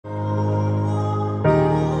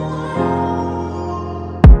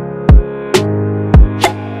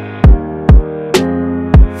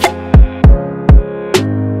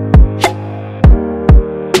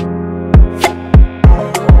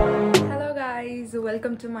guys,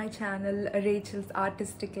 welcome to my channel Rachel's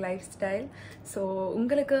Artistic Lifestyle. So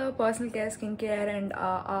உங்களுக்கு personal care, skincare and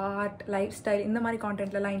art, lifestyle இந்த மாதிரி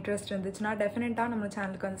contentல interest இருந்துச்சுன்னா definitely நம்ம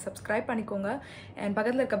சேனலுக்கு வந்து subscribe பண்ணிக்கோங்க and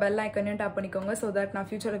பக்கத்துல இருக்க bell icon tap பண்ணிக்கோங்க so that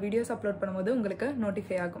நான் future videos upload பண்ணும்போது உங்களுக்கு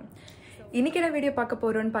notify ஆகும். இன்னைக்கு என்ன வீடியோ பார்க்க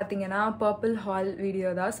போறோம்னு பாத்தீங்கன்னா Purplle Haul வீடியோ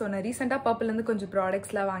தான். சோ நான் ரீசன்ட்டா Purplle இருந்து கொஞ்சம்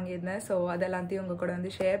ப்ராடக்ட்ஸ்லாம் வாங்கியிருந்தேன். சோ அதெல்லாத்தையும் உங்க கூட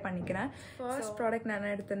வந்து ஷேர் பண்ணிக்கிறேன். ஃபர்ஸ்ட் ப்ராடக்ட் நான்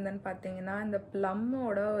என்ன எடுத்திருந்தேன்னு பாத்தீங்கன்னா இந்த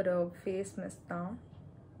plumோட ஒரு ஃபேஸ் மிஸ்ட் தான்.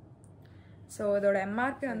 சோ இதோட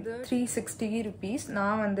MRP வந்து 360 rupees.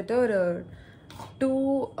 நான் வந்துட்டு ஒரு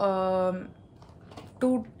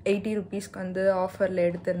 280 rupeesக்கு வந்து ஆஃபர்ல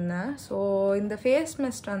எடுத்திருந்தேன். சோ இந்த ஃபேஸ்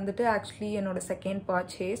மிஸ்ட் வந்துட்டு ஆக்சுவலி என்னோட செகண்ட்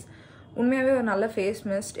பர்ச்சேஸ். உண்மையாகவே ஒரு நல்ல ஃபேஸ்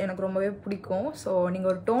மிஸ்ட் எனக்கு ரொம்பவே பிடிக்கும். ஸோ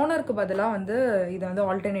நீங்கள் ஒரு டோனருக்கு பதிலாக வந்து இதை வந்து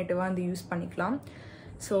ஆல்டர்னேட்டிவாக வந்து யூஸ் பண்ணிக்கலாம்.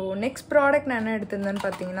 ஸோ நெக்ஸ்ட் ப்ராடக்ட் நான் என்ன எடுத்திருந்தேன்னு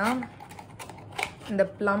பார்த்தீங்கன்னா இந்த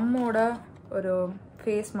ப்ளம்மோட ஒரு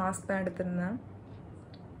ஃபேஸ் மாஸ்க் தான் எடுத்திருந்தேன்.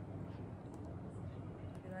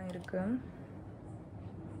 இதுதான் இருக்கு.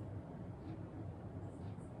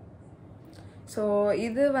 ஸோ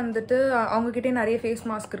இது வந்துட்டு அவங்கக்கிட்டே நிறைய ஃபேஸ்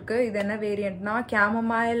மாஸ்க் இருக்குது. இது என்ன வேரியண்ட்னா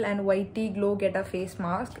chamomile and white tea glow கெட்டா face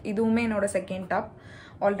mask. இதுவுமே என்னோட செகண்ட் டாப்.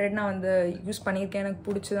 ஆல்ரெடி நான் வந்து யூஸ் பண்ணியிருக்கேன். எனக்கு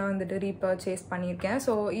பிடிச்சி தான் வந்துட்டு ரீபர்ச்சேஸ் பண்ணியிருக்கேன்.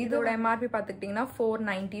 ஸோ இதோட MRP பார்த்துக்கிட்டிங்கன்னா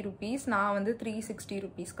 490 rupees. நான் வந்து 360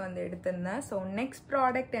 rupeesக்கு வந்து எடுத்திருந்தேன். ஸோ நெக்ஸ்ட்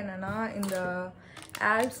ப்ராடக்ட் என்னென்னா இந்த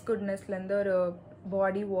ஆல்ப்ஸ்குட்னஸ்லேருந்து ஒரு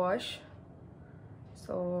பாடி வாஷ்.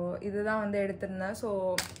 ஸோ இதுதான் வந்து எடுத்திருந்தேன். ஸோ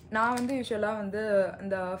நான் வந்து யூஸ்வலாக வந்து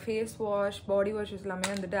இந்த ஃபேஸ் வாஷ் பாடி வாஷஸ் எல்லாமே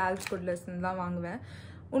வந்துட்டு ஆல்ப்ஸ்குட்னஸ்லேருந்து தான் வாங்குவேன்.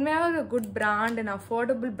 உண்மையாக ஒரு good brand and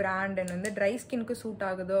affordable brand and வந்து ட்ரை ஸ்கின்க்கு சூட்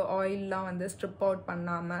ஆகுது. ஆயிலெலாம் வந்து ஸ்ட்ரிப் அவுட்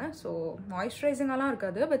பண்ணாமல், ஸோ மாய்ஸ்சரைசிங்காலாம்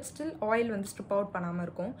இருக்காது, பட் ஸ்டில் ஆயில் வந்து ஸ்ட்ரிப் அவுட் பண்ணாமல்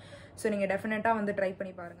இருக்கும். ஸோ நீங்கள் டெஃபினட்டாக வந்து ட்ரை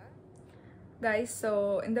பண்ணி பாருங்கள் கைஸ். ஸோ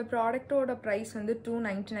இந்த ப்ராடக்டோட ப்ரைஸ் வந்து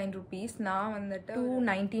 299 rupees. நான் வந்துட்டு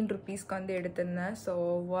 219 rupeesக்கு வந்து எடுத்திருந்தேன். ஸோ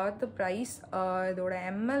வர்த் ப்ரைஸ். இதோட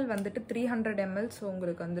ML வந்துட்டு 300 ml. ஸோ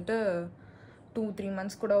உங்களுக்கு வந்துட்டு 2-3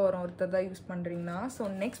 months கூட வரும் ஒருத்தர் தான் யூஸ் பண்ணுறீங்கன்னா.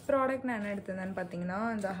 ஸோ நெக்ஸ்ட் ப்ராடக்ட் நான் என்ன எடுத்திருந்தேன்னு பார்த்தீங்கன்னா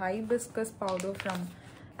இந்த ஹைபிஸ்கஸ் பவுடர் ஃப்ரம்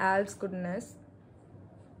ஆல்ப்ஸ்குட்னஸ்.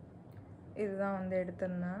 இதுதான் வந்து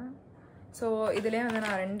எடுத்திருந்தேன். ஸோ இதுலேயே வந்து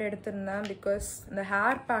நான் 2 எடுத்திருந்தேன். பிகாஸ் இந்த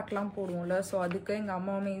ஹேர் பேக்லாம் போடுவோம்ல, ஸோ அதுக்கு எங்கள்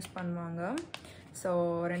அம்மாவுமே யூஸ் பண்ணுவாங்க. ஸோ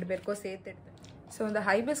 2 பேருக்கும் சேர்த்து எடுத்தேன். ஸோ இந்த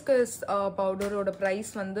ஹைபிஸ்கஸ் பவுடரோட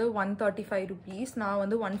ப்ரைஸ் வந்து 135 rupees. நான்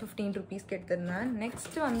வந்து 115 rupeesக்கு எடுத்திருந்தேன்.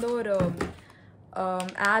 நெக்ஸ்ட்டு வந்து ஒரு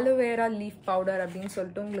ஆலோவேரா லீஃப் பவுடர் அப்படின்னு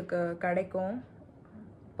சொல்லிட்டு உங்களுக்கு கிடைக்கும்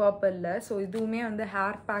பர்பிளில். ஸோ இதுவுமே வந்து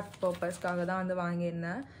ஹேர் பேக் பர்பஸ்க்காக தான் வந்து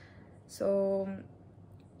வாங்கியிருந்தேன். ஸோ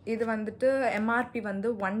இது வந்துட்டு MRP வந்து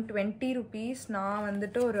 120 rupees. நான்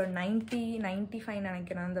வந்துட்டு ஒரு 90-95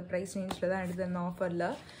 நினைக்கிறேன் அந்த ப்ரைஸ் ரேஞ்சில் தான் எடுத்திருந்தேன் ஆஃபரில்.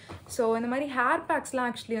 ஸோ இந்த மாதிரி ஹேர் பேக்ஸ்லாம்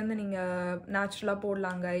ஆக்சுவலி வந்து நீங்கள் நேச்சுரலாக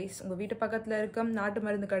போடலாம் கைஸ். உங்கள் வீட்டு பக்கத்தில் இருக்க நாட்டு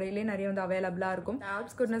மருந்து கடையிலே நிறைய வந்து அவைலபிளாக இருக்கும்.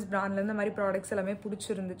 ஆல்ப்ஸ்குட்னஸ் பிராண்ட்லேருந்து இந்த மாதிரி ப்ராடக்ட்ஸ் எல்லாமே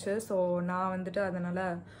பிடிச்சிருந்துச்சு. ஸோ நான் வந்துட்டு அதனால்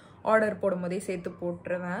ஆர்டர் போடும்போதே சேர்த்து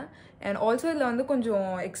போட்டுருவேன். அண்ட் ஆல்சோ இதில் வந்து கொஞ்சம்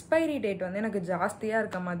எக்ஸ்பைரி டேட் வந்து எனக்கு ஜாஸ்தியாக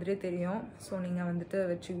இருக்க மாதிரி தெரியும். ஸோ நீங்கள் வந்துட்டு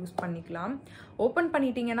வச்சு யூஸ் பண்ணிக்கலாம். ஓப்பன்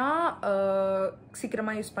பண்ணிட்டீங்கன்னா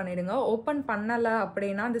சீக்கிரமாக யூஸ் பண்ணிவிடுங்க. ஓப்பன் பண்ணலை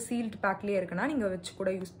அப்படின்னா அந்த சீல்டு பேக்லேயே இருக்குன்னா நீங்கள் வச்சு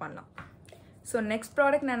கூட யூஸ் பண்ணலாம். ஸோ நெக்ஸ்ட்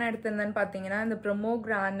ப்ராடக்ட் நான் என்ன எடுத்திருந்தேன்னு பார்த்தீங்கன்னா இந்த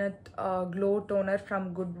ப்ரொமோகிரானட் க்ளோ டோனர் ஃப்ரம்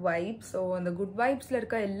குட்வைப்ஸ். ஸோ அந்த குட்வைப்ஸில்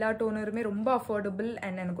இருக்க எல்லா டோனருமே ரொம்ப அஃபோர்டபுள்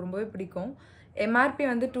அண்ட் எனக்கு ரொம்பவே பிடிக்கும். MRP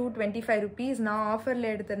வந்து 225 rupees. நான் ஆஃபரில்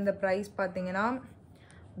எடுத்திருந்த ப்ரைஸ் பார்த்தீங்கன்னா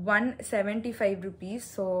 175 rupees.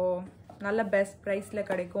 ஸோ நல்ல பெஸ்ட் ப்ரைஸில்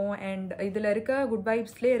கிடைக்கும். அண்ட் இதில் இருக்க குட்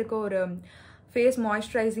வைப்ஸ்லேயே இருக்க ஒரு ஃபேஸ்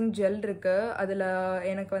மாய்ஸ்சரைசிங் ஜெல் இருக்குது. அதில்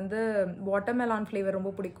எனக்கு வந்து வாட்டர்மெலான் ஃப்ளேவர்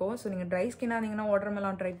ரொம்ப பிடிக்கும். ஸோ நீங்கள் ட்ரை ஸ்கின்னாக இருந்தீங்கன்னா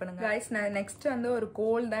வாட்டர்மெலான் ட்ரை பண்ணுங்கள் கைஸ். நான் நெக்ஸ்ட் வந்து ஒரு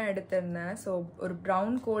கோல் தான் எடுத்திருந்தேன். ஸோ ஒரு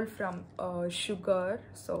brown goal from sugar.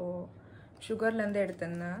 So சுகர்லேருந்து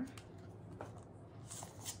எடுத்திருந்தேன்.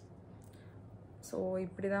 ஸோ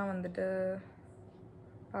இப்படி தான் வந்துட்டு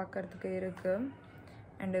பார்க்கறதுக்கு இருக்குது.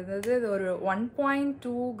 அண்ட் இது ஒரு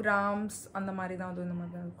 1.2 grams அந்த மாதிரி தான். அது இந்த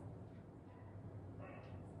மாதிரி தான் இருக்கும்.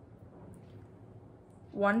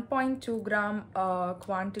 1.2 gram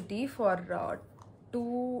quantity for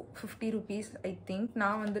 250 rupees I think.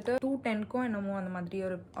 நான் வந்துட்டு 210க்கும் என்னமோ அந்த மாதிரி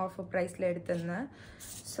ஒரு ஆஃபர் ப்ரைஸில் எடுத்திருந்தேன்.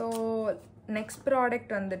 ஸோ நெக்ஸ்ட்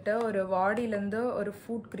ப்ராடக்ட் வந்துட்டு ஒரு வாடியிலேருந்து ஒரு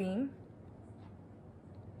ஃபுட் க்ரீம்.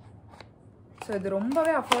 ஸோ இது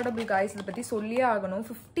ரொம்பவே அஃபோர்டபுள் கைஸ். இதை பற்றி சொல்லியே ஆகணும்.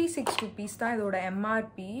 56 rupees தான் இதோட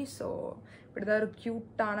MRP. ஸோ இப்படி தான் ஒரு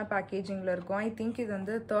க்யூட்டான பேக்கேஜிங்கில் இருக்கும். ஐ திங்க் இது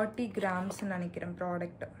வந்து 30 grams நினைக்கிறேன்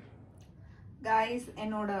ப்ராடக்ட் கைஸ்.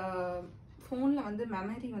 என்னோட ஃபோனில் வந்து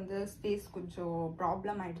மெமரி வந்து ஸ்பேஸ் கொஞ்சம்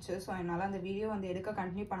ப்ராப்ளம் ஆயிடுச்சு. ஸோ என்னால் அந்த வீடியோ வந்து எடுக்க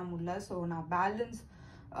கண்டினியூ பண்ண முடியல. ஸோ நான் பேலன்ஸ்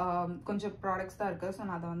கொஞ்சம் ப்ராடக்ட்ஸ் தான் இருக்குது. ஸோ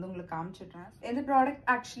நான் அதை வந்து உங்களுக்கு காமிச்சிடுறேன். இந்த ப்ராடக்ட்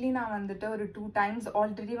ஆக்சுவலி நான் வந்துட்டு ஒரு 2 times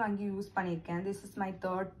ஆல்ரெடி வாங்கி யூஸ் பண்ணியிருக்கேன். This is my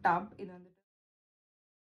 3rd tub. இது வந்துட்டு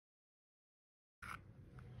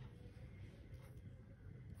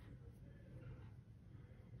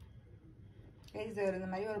இது இந்த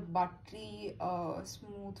மாதிரி ஒரு பட்டரி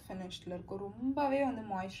ஸ்மூத் ஃபினிஷ்ல இருக்கும். ரொம்பவே வந்து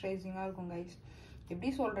மாய்ஸ்சரைசிங்காக இருக்கும் கைஸ். எப்படி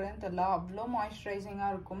சொல்கிறதுன்னு தெரியல, அவ்வளோ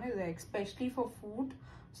மாய்ஸ்சரைசிங்காக இருக்கும் இது, எஸ்பெஷலி ஃபார் ஃபுட்.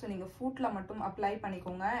 ஸோ நீங்கள் ஃபுட்டில் மட்டும் அப்ளை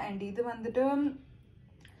பண்ணிக்கோங்க. அண்ட் இது வந்துட்டு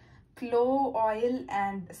க்ளோ ஆயில்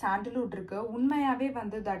அண்ட் சாண்டல்வுட் இருக்குது. உண்மையாகவே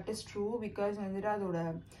வந்து தட் இஸ் ட்ரூ. பிகாஸ் வந்துட்டு அதோட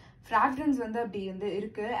ஃப்ராக்ரன்ஸ் வந்து அப்படி வந்து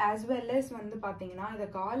இருக்குது. ஆஸ் வெல் as வந்து பார்த்தீங்கன்னா இதை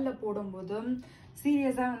காலில் போடும்போது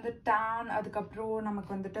சீரியஸாக வந்து டேன், அதுக்கப்புறம்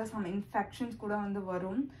நமக்கு வந்துட்டு சம் இன்ஃபெக்ஷன்ஸ் கூட வந்து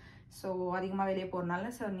வரும். ஸோ அதிகமாக வெளியே போகிறனால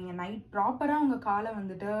ஸோ நீங்கள் நைட் ப்ராப்பராக உங்கள் காலை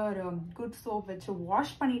வந்துட்டு ஒரு குட் சோப் வச்சு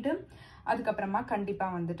வாஷ் பண்ணிவிட்டு அதுக்கப்புறமா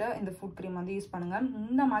கண்டிப்பாக வந்துட்டு இந்த ஃபுட் க்ரீம் வந்து யூஸ் பண்ணுங்கள்.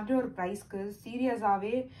 இந்த மாதிரி ஒரு ப்ரைஸ்க்கு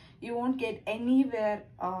சீரியஸாகவே யூ won't get anywhere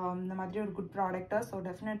இந்த மாதிரி ஒரு குட் ப்ராடக்ட்டை. ஸோ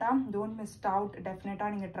டெஃபினட்டாக டோன்ட் மிஸ் அவுட்.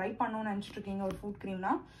 டெஃபினட்டாக நீங்கள் ட்ரை பண்ணணும்னு நினச்சிட்ருக்கீங்க ஒரு ஃபுட்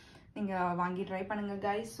க்ரீம்னா நீங்கள் வாங்கி ட்ரை பண்ணுங்கள்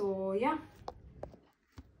கைஸ். ஸோ யா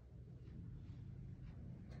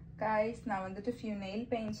கைஸ், நான் வந்துட்டு ஃபியூ நெயில்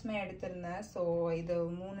பெயிண்ட்ஸுமே எடுத்திருந்தேன். ஸோ இது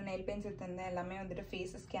 3 நெயில் பெயிண்ட்ஸ் எடுத்திருந்தேன். எல்லாமே வந்துட்டு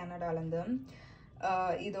ஃபேஸஸ் கேனடாலேருந்து.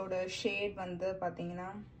 இதோட ஷேட் வந்து பார்த்தீங்கன்னா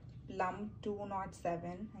plum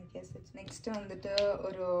 207 I guess it's. Next வந்துட்டு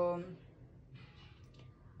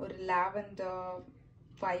ஒரு லாவெண்டர்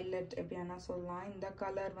வயலட் எப்படி வேணா சொல்லலாம். இந்த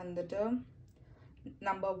கலர் வந்துட்டு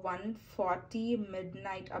நம்பர் 140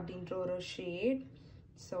 midnight அப்படின்ற ஒரு ஷேட்.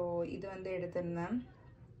 ஸோ இது வந்து எடுத்திருந்தேன்.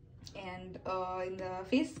 அண்ட் இந்த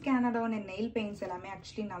ஃபேஸ் கேனடான நெயில் பெயிண்ட்ஸ் எல்லாமே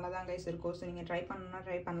ஆக்சுவலி நல்லா தான் கைஸ் இருக்கும். ஸோ நீங்கள் ட்ரை பண்ணணும்னா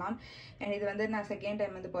ட்ரை பண்ணலாம். அண்ட் இது வந்து நான் செகண்ட்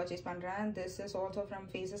டைம் வந்து பர்ச்சேஸ் பண்ணுறேன். This is also from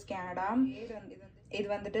faces Canada. இது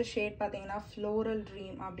வந்துட்டு ஷேட் பார்த்தீங்கன்னா ஃப்ளோரல்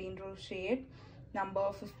ட்ரீம் அப்படின்ற ஒரு ஷேட்,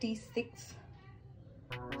 நம்பர் 56.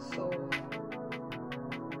 ஸோ